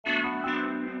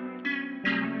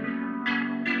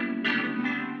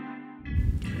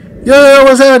Yo,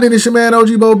 what's happening? It's your man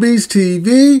OG Bo Beats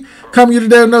TV. Coming to you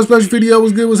today with another special video.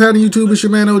 What's good? What's happening YouTube? It's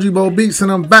your man OG Bo Beats,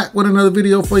 and I'm back with another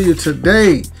video for you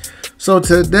today. So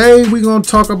today we're gonna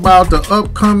talk about the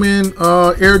upcoming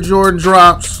Air Jordan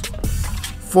drops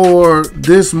for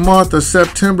this month of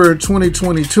September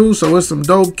 2022. So it's some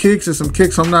dope kicks and some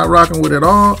kicks I'm not rocking with at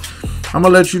all. I'm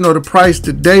gonna let you know the price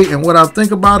today and what I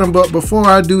think about them. But before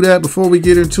I do that, before we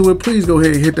get into it, please go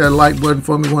ahead and hit that like button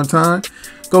for me one time.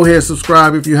 Go ahead and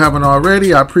subscribe if you haven't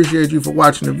already. I appreciate you for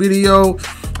watching the video.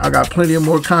 I got plenty of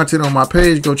more content on my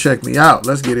page. Go check me out.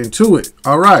 Let's get into it.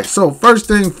 All right, so first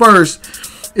thing first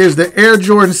is the Air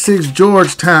Jordan 6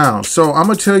 Georgetown. So I'm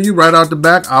gonna tell you right out the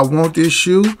back, I want this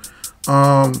shoe.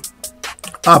 I'm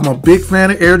a big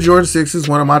fan of Air Jordan 6s,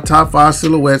 one of my top 5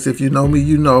 silhouettes. If you know me,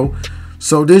 you know.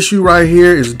 So this shoe right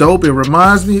here is dope. It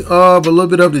reminds me of a little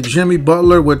bit of the Jimmy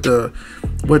Butler with the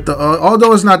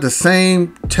although it's not the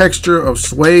same texture of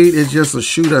suede, it's just a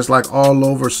shoe that's like all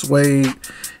over suede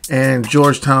and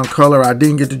Georgetown color. I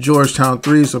didn't get the Georgetown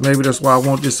 3, so maybe that's why I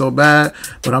want this so bad,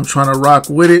 but I'm trying to rock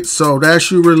with it. So that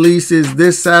shoe releases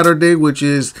this Saturday, which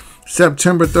is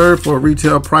September 3rd, for a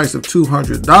retail price of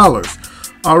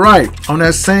 $200. All right, on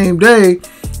that same day,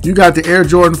 you got the Air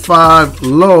Jordan 5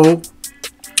 Low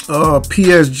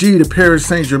PSG, the Paris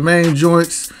Saint Germain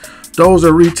joints. Those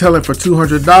are retailing for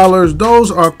 $200.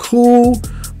 Those are cool.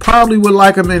 Probably would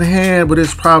like them in hand, but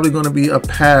it's probably going to be a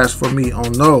pass for me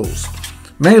on those.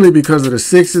 Mainly because of the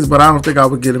 6s, but I don't think I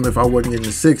would get them if I wasn't getting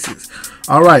the 6s.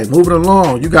 All right, moving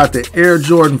along. You got the Air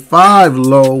Jordan 5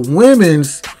 Low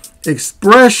Women's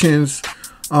Expressions.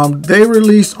 They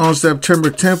released on September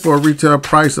 10th for a retail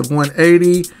price of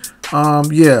 $180.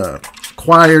 Yeah.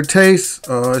 Acquired taste.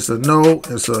 It's a no.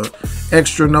 It's a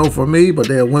extra no for me, but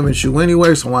they're a women's shoe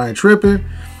anyway, so I ain't tripping.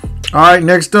 All right,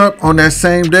 next up on that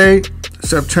same day,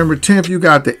 September 10th, you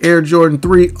got the Air Jordan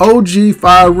 3 OG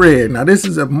 5 Red. Now this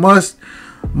is a must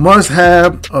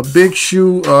have, a big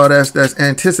shoe that's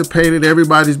anticipated.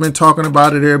 Everybody's been talking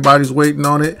about it. Everybody's waiting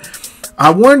on it.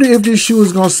 I wonder if this shoe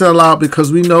is gonna sell out,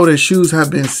 because we know that shoes have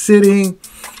been sitting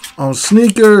on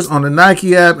sneakers, on the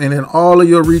Nike app, and in all of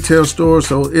your retail stores.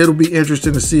 So it'll be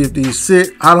interesting to see if these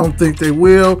sit. I don't think they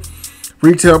will.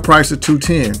 Retail price of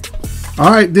 $210.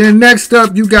 All right, then next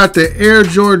up, you got the Air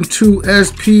Jordan 2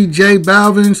 SPJ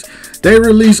Balvins. They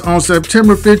released on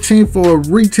September 15th for a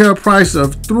retail price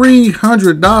of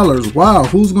 $300. Wow,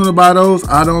 who's going to buy those?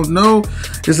 I don't know.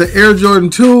 It's an Air Jordan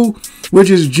 2,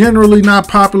 which is generally not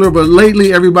popular, but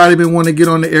lately everybody been wanting to get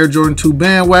on the Air Jordan 2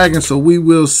 bandwagon, so we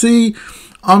will see.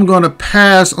 I'm going to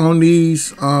pass on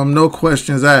these, no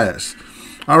questions asked.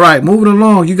 All right, moving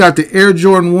along, you got the Air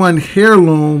Jordan 1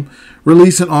 Heirloom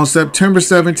releasing on September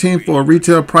 17th for a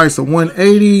retail price of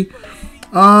 $180.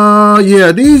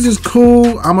 Yeah, these is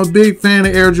cool. I'm a big fan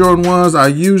of Air Jordan 1s. I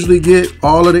usually get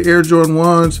all of the Air Jordan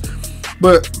 1s,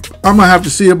 but I'm going to have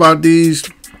to see about these.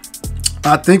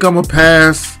 I think I'm going to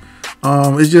pass.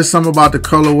 It's just something about the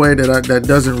colorway that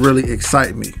doesn't really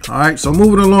excite me. All right, so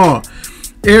moving along.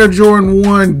 Air Jordan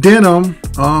 1 Denim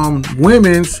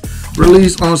Women's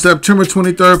released on September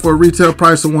 23rd for a retail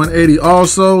price of $180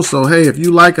 also. So hey, if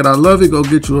you like it, I love it. Go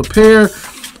get you a pair.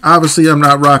 Obviously, I'm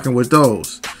not rocking with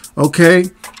those. Okay.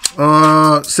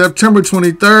 September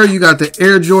 23rd, you got the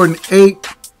Air Jordan 8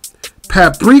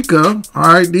 Paprika. All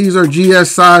right, these are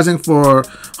GS sizing for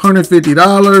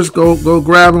 $150. Go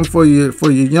grab them for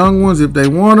your young ones if they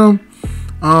want them.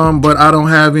 But I don't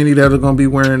have any that are going to be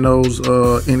wearing those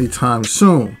anytime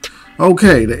soon.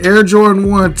 Okay, the Air Jordan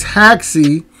 1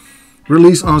 Taxi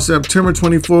released on September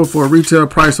 24th for a retail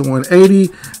price of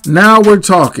 $180. Now we're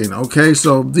talking. Okay,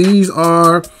 so these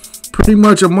are pretty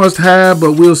much a must-have,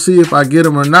 but we'll see if I get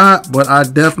them or not. But I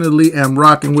definitely am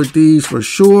rocking with these for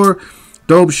sure.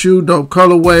 Dope shoe, dope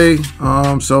colorway.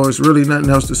 So it's really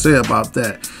nothing else to say about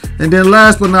that. And then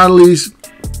last but not least,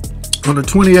 on the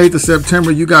 28th of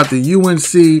September, you got the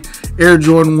UNC Air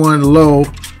Jordan 1 Low.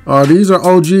 These are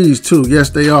OGs too.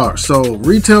 Yes, they are. So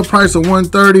retail price of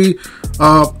 $130.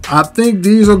 I think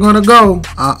these are gonna go.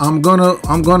 I'm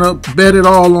gonna bet it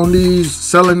all on these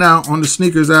selling out on the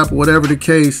sneakers app, whatever the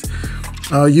case.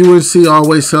 UNC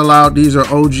always sell out. These are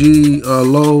OG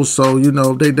lows, so you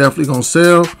know they definitely gonna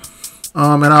sell.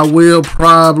 And I will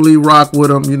probably rock with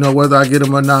them. You know, whether I get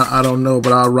them or not, I don't know,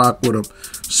 but I'll rock with them.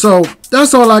 So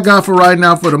that's all I got for right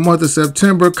now for the month of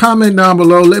September. Comment down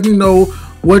below. Let me know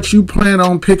what you plan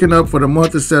on picking up for the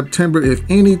month of September, if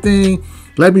anything.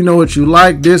 Let me know what you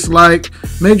like, dislike.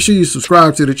 Make sure you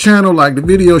subscribe to the channel, like the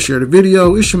video, share the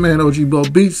video. It's your man OG Bo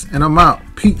Beats, and I'm out.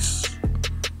 Peace.